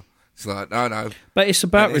further. It's like, no. But it's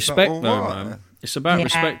about respect, though, man. It's about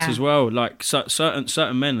respect as well. Like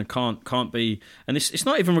certain men can't be, and it's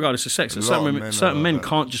not even regardless of sex. Certain men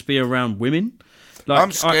can't just be around women. Like,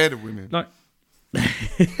 I'm scared of women. Like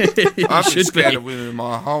I've been scared of women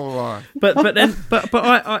my whole life. But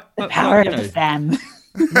I the power of them.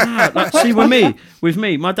 With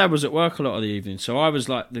me, my dad was at work a lot of the evening, so I was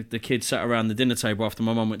like the kid sat around the dinner table after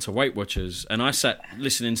my mum went to Weight Watchers, and I sat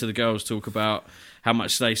listening to the girls talk about how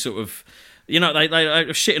much they sort of, they are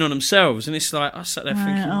shitting on themselves, and it's like I sat there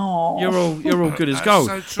thinking, you're all good as gold.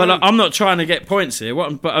 So but like, I'm not trying to get points here.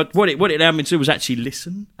 What it allowed me to do was actually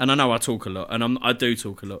listen, and I know I talk a lot, and I do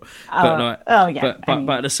talk a lot. But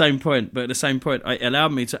at the same point, it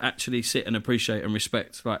allowed me to actually sit and appreciate and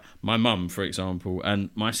respect, like my mum, for example,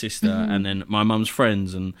 and my sister, and then my mum's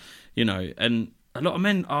friends, and and a lot of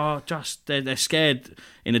men are just they're scared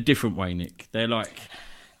in a different way, Nick. They're like.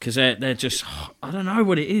 Because they're just, I don't know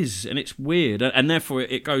what it is, and it's weird, and therefore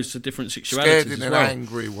it goes to different sexualities. Scared in an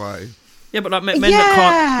angry way. Yeah, but like men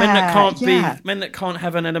that can't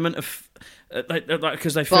have an element of like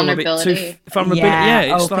because they feel a bit too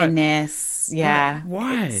vulnerability. It's openness. Like,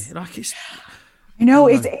 why? Like it's.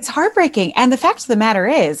 It's heartbreaking, and the fact of the matter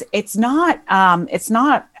is, it's not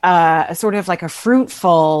a sort of like a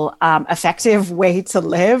fruitful, effective way to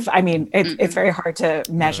live. I mean, it's very hard to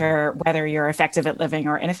measure whether you're effective at living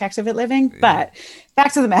or ineffective at living. But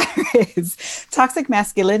fact of the matter is, toxic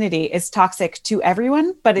masculinity is toxic to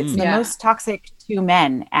everyone, but it's the most toxic to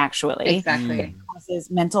men. Actually, exactly, it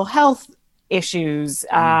causes mental health issues.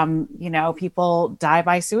 You know, people die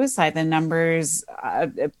by suicide. The numbers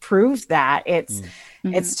prove that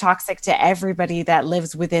it's toxic to everybody that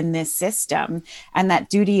lives within this system. And that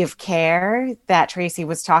duty of care that Tracy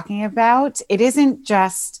was talking about, it isn't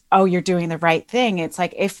just, oh, you're doing the right thing. It's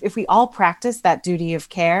like if we all practice that duty of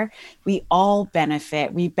care, we all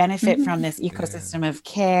benefit. We benefit from this ecosystem of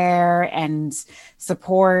care and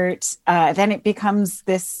support. Then it becomes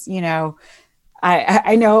this, you know,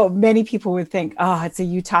 I know many people would think, oh, it's a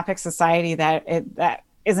utopic society that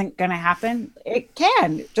isn't going to happen. It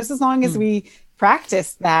can, just as long as we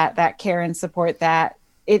practice that care and support, that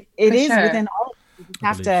it is within all. You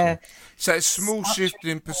have to. So it's small shift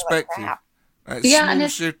in perspective.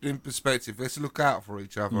 Shift in perspective. Let's look out for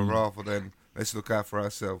each other rather than let's look out for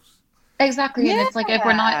ourselves. Exactly. And it's like if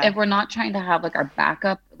we're not trying to have like our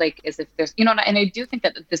backup, like as if there's, you know, and I do think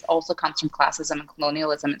that this also comes from classism and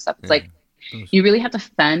colonialism and stuff. It's like you really have to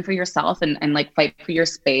fend for yourself and like fight for your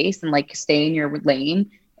space and like stay in your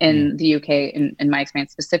lane. In the UK, in my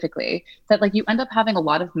experience specifically, that like you end up having a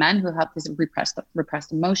lot of men who have these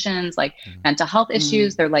repressed emotions, like mental health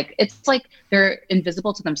issues. They're like, it's like they're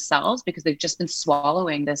invisible to themselves because they've just been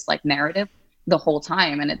swallowing this like narrative the whole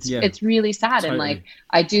time, and it's really sad. Totally. And like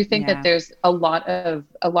I do think that there's a lot of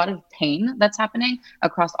pain that's happening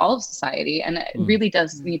across all of society, and it really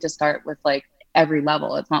does need to start with like every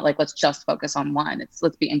level. It's not like let's just focus on one. It's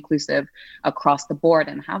let's be inclusive across the board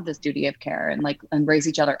and have this duty of care and raise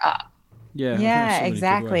each other up. Yeah,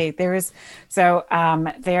 exactly. There is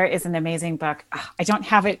an amazing book. I don't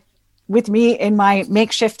have it with me in my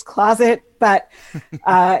makeshift closet, but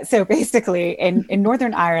so basically in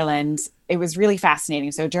Northern Ireland, it was really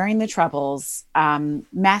fascinating. So during the Troubles,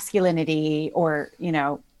 masculinity, or, you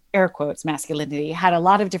know, air quotes masculinity, had a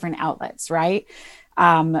lot of different outlets, right?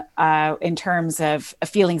 In terms of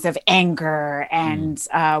feelings of anger and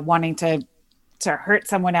wanting to hurt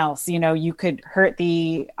someone else. You know, you could hurt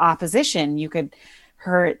the opposition, you could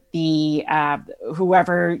hurt the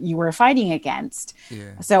whoever you were fighting against.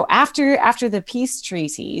 So after the peace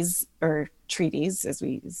treaties, or treaties as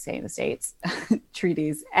we say in the States,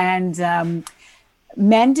 treaties, and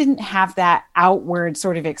men didn't have that outward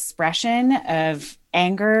sort of expression of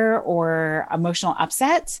anger or emotional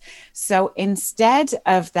upset. So instead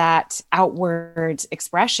of that outward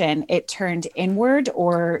expression, it turned inward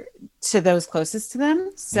or to those closest to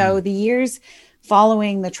them. So the years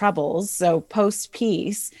following the Troubles, so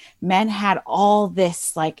post-peace, men had all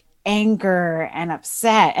this like anger and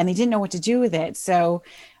upset, and they didn't know what to do with it. So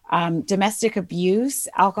domestic abuse,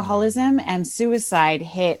 alcoholism, and suicide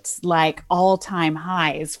hit like all-time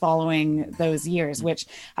highs following those years, which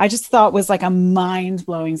I just thought was like a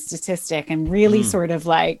mind-blowing statistic, and really sort of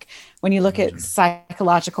like when you look at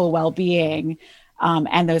psychological well-being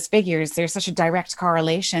and those figures, there's such a direct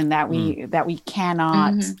correlation that we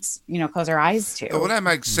cannot you know, close our eyes to. Well, that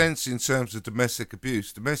makes sense in terms of domestic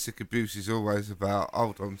abuse. Domestic abuse is always about,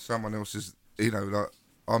 hold on, someone else is, you know, like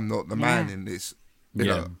I'm not the man in this. You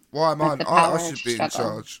know, why am I should be in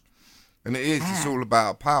charge. And it is, it's all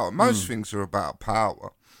about power. Most things are about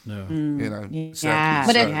power. You know,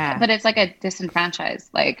 but it's like a disenfranchised,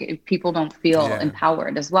 like if people don't feel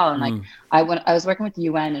empowered as well. And like I was working with the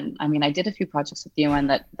UN, and I mean I did a few projects with the UN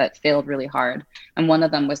that failed really hard. And one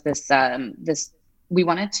of them was this we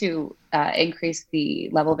wanted to increase the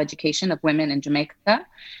level of education of women in Jamaica.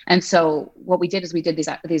 And so what we did is we did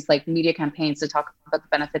these like media campaigns to talk about the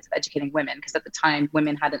benefits of educating women, because at the time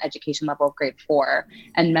women had an education level of grade 4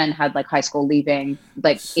 and men had like high school leaving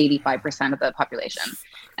like 85% of the population.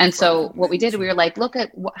 And so what we did, we were like, look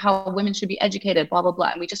at how women should be educated, blah, blah,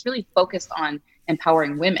 blah. And we just really focused on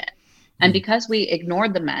empowering women. And because we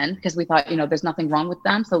ignored the men, because we thought, you know, there's nothing wrong with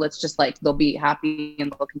them, so let's just like, they'll be happy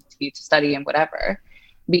and they'll continue to study and whatever.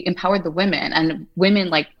 We empowered the women, and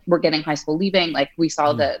women like were getting high school leaving. Like we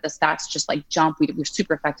saw the stats just like jump. We were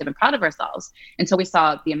super effective and proud of ourselves. And so we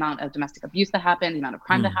saw the amount of domestic abuse that happened, the amount of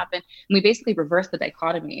crime that happened. And we basically reversed the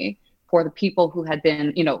dichotomy for the people who had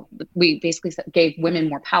been, you know, we basically gave women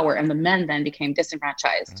more power, and the men then became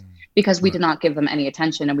disenfranchised because we did not give them any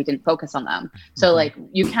attention and we didn't focus on them. So like,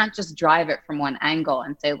 you can't just drive it from one angle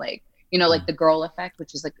and say like, you know, like the girl effect,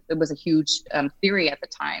 which is like, it was a huge theory at the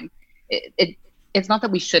time. It's not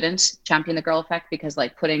that we shouldn't champion the girl effect, because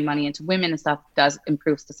like putting money into women and stuff does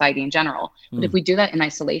improve society in general. But if we do that in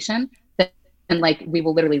isolation, then like we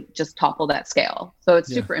will literally just topple that scale. So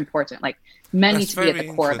it's super important. Like men need to be at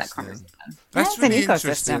the core of that conversation. That's really an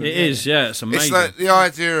ecosystem. It is, it's amazing. It's like the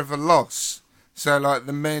idea of a loss. So like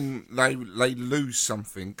the men, they lose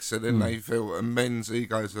something, so then they feel, and men's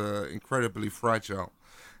egos are incredibly fragile.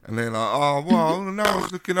 And they're like, oh, well, no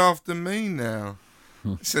one's looking after me now.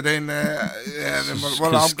 So then,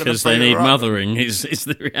 I'm because they need mothering. Is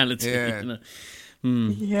the reality? Yeah. You know?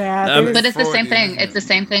 Yeah, but it's the same Freudian, thing. isn't It's it? the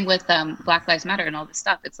same thing with Black Lives Matter and all this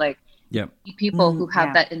stuff. It's like Yeah. people who have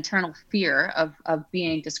yeah. that internal fear of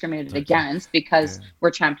being discriminated against because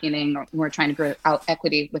we're championing or we're trying to grow out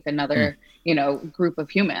equity with another group of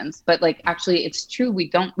humans. But like actually it's true, we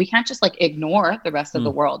can't just like ignore the rest of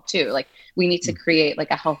the world too. Like we need to create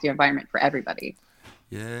like a healthier environment for everybody.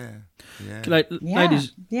 Yeah.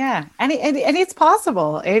 Ladies, and it's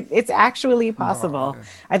possible. It's actually possible.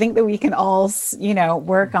 I think that we can all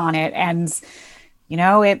work on it, and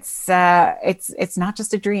it's not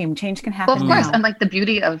just a dream. Change can happen. Well, of course, now. and like the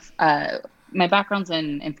beauty of my background's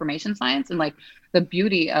in information science, and like the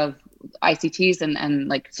beauty of ICTs and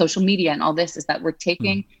like social media and all this is that we're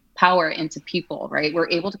taking power into people, right? We're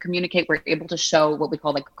able to communicate. We're able to show what we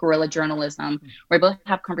call like guerrilla journalism. We're able to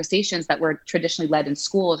have conversations that were traditionally led in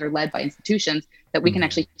schools or led by institutions that we can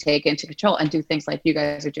actually take into control and do things like you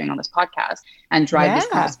guys are doing on this podcast and drive these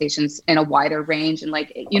conversations in a wider range. And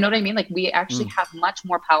like, you know what I mean? Like we actually have much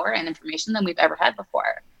more power and information than we've ever had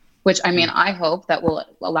before, which I mean, I hope that will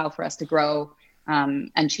allow for us to grow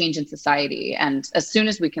and change in society. And as soon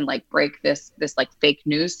as we can like break this like fake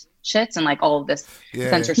news shits and like all of this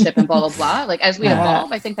censorship and blah, blah, blah, like as we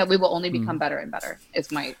evolve, I think that we will only become better and better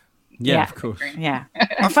is my of course. Yeah.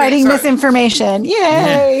 Fighting misinformation.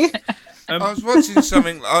 Yay. I was watching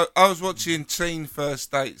something. I was watching Teen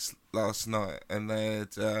First Dates last night, and they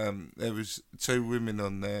had, there was two women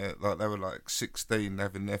on there, like they were like 16,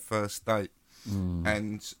 having their first date,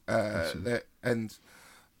 and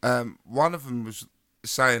one of them was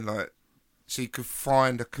saying like she could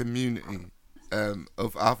find a community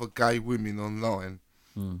of other gay women online,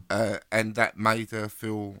 and that made her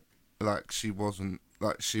feel like she wasn't,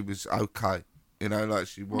 like she was okay, like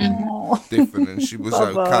she wasn't different and she was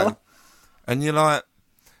okay. And you're like,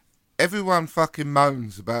 everyone fucking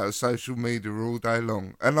moans about social media all day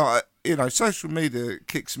long, and like social media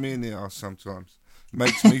kicks me in the ass sometimes.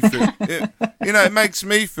 Makes me feel, it makes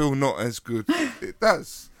me feel not as good. It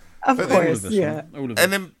does. Of course,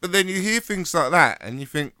 But then you hear things like that, and you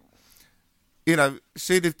think,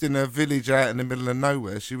 she lived in a village out in the middle of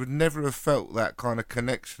nowhere. She would never have felt that kind of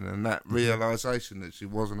connection and that realisation that she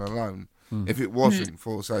wasn't alone if it wasn't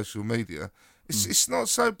for social media. It's not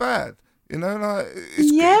so bad. It gives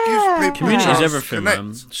people Community a is chance everything, to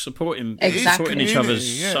man. Supporting Exactly. each other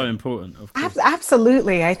is so important. Of course.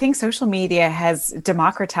 Absolutely. I think social media has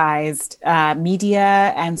democratized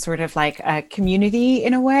media and sort of like a community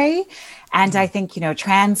in a way. And I think,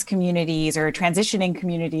 trans communities or transitioning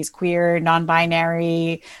communities, queer,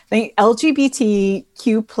 non-binary, the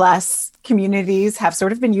LGBTQ plus communities have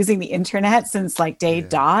sort of been using the internet since like day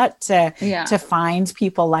dot to find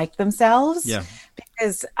people like themselves. Yeah.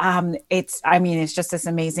 Because it's just this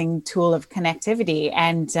amazing tool of connectivity.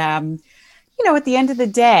 And, at the end of the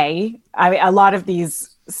day, a lot of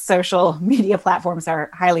these social media platforms are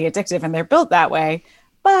highly addictive and they're built that way.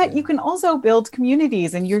 But you can also build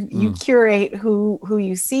communities, and you curate who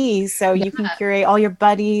you see. So you can curate all your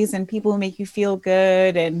buddies and people who make you feel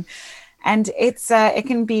good, and it's it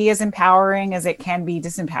can be as empowering as it can be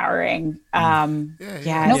disempowering.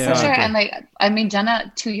 For sure. And like, I mean,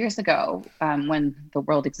 Jenna, 2 years ago, when the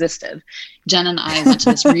world existed, Jen and I went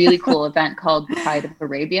to this really cool event called Pride of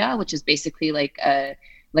Arabia, which is basically like a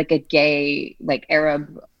gay, like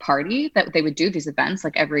Arab party that they would do these events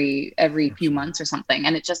like every few months or something.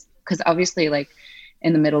 And it just, because obviously like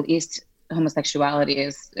in the Middle East, homosexuality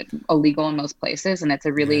is illegal in most places, and it's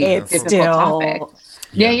a really difficult topic.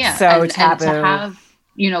 So taboo. And to have,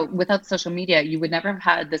 without social media, you would never have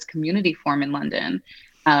had this community form in London.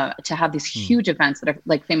 To have these huge events that are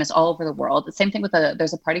like famous all over the world. The same thing with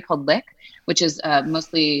there's a party called Lick, which is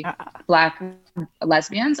mostly Black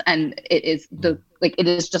lesbians, and it is it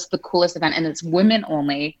is just the coolest event, and it's women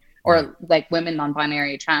only, or like women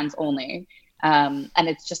non-binary, trans only. And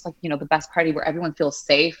it's just like, the best party where everyone feels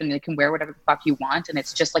safe and they can wear whatever the fuck you want, and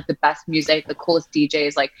it's just like the best music, the coolest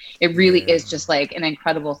DJs. Like it really is just like an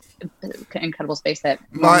incredible space that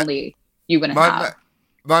normally you wouldn't have.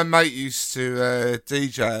 My mate used to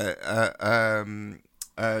DJ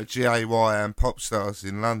at GAY and Pop Stars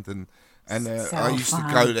in London, and I used to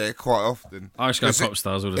go there quite often. I used to go to Pop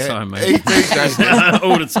Stars all the time, mate. He DJed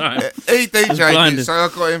all the time. He DJed it, so I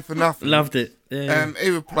got in for nothing. Loved it. Yeah.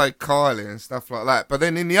 He would play Kylie and stuff like that. But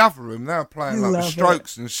then in the other room, they were playing like the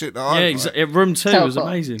Strokes and shit that I exactly. Room 2 was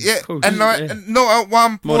amazing. Yeah, and not at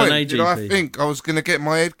one point did I think I was going to get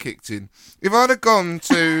my head kicked in. If I'd have gone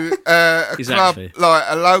to a club, like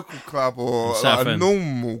a local club or like a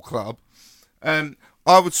normal club, I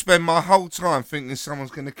would spend my whole time thinking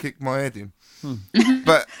someone's going to kick my head in.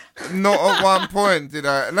 but not at one point did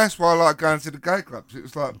I. And that's why I like going to the gay clubs. It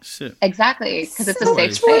was like, Shit. Exactly, because it's a So safe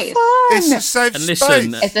much more space. fun. it's a safe And space.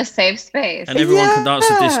 listen, It's a safe space. And everyone can dance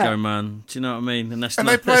the Yeah. disco, man. Do you know what I mean? And that's And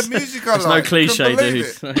no, they play that's, music I that's like. no cliche, Couldn't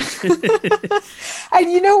dude.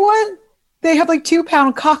 And you know what? They have like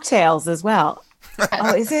 2-pound cocktails as well.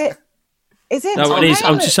 Oh, is it? Is it? No, it is.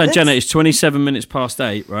 I'm just saying, That's- Jenna, it's 27 minutes past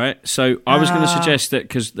 8, right? So I was going to Ah. suggest that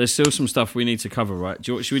because there's still some stuff we need to cover, right?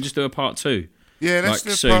 Should we just do a part 2? Yeah, let's Like,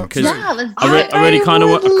 do soon, part 'cause- two. Yeah, let's do I it. really kind of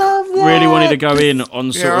would love really wanted to that. go in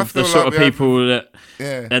on sort I of the feel sort like of we have- people that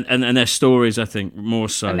Yeah. and their stories. I think more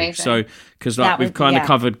so. Amazing. So because like That we've would- kind of yeah.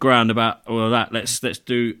 covered ground about all of that. Let's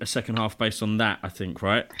do a second half based on that. I think,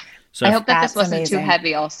 right? So I hope that this That's wasn't amazing. too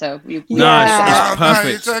heavy. Also, no, Yeah. it's No,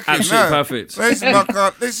 perfect. it's okay, Absolutely no.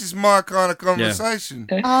 perfect. This is my kind of conversation.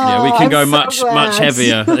 Yeah, Yeah, we Oh, can I'm go so much glad.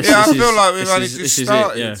 heavier. I feel like we've only this just is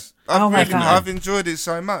started. It, yeah. Oh my God. I've enjoyed it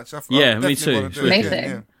so much. Yeah, me definitely too. wanna do it Amazing. again,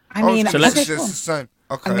 yeah. I mean, was So gonna let's- suggest the same.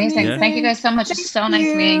 Okay. amazing. Yeah. Thank you guys so much. It's so nice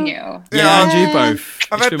you. meeting you. Yeah, Yeah. and you both.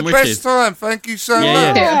 I've It's had been the wicked. best time. Thank you so Yeah,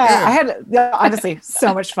 much. Yeah, I had honestly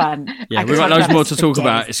so much fun. Yeah, I we've could got talk loads about more this to for talk days.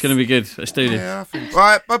 about. It's going to be good. Let's do this Yeah, I think.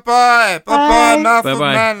 Right, bye-bye. Bye-bye, mouth of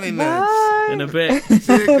Bye-bye. manliness. Bye. in a bit.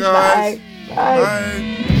 See you guys. Bye. Bye.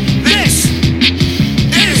 Bye. This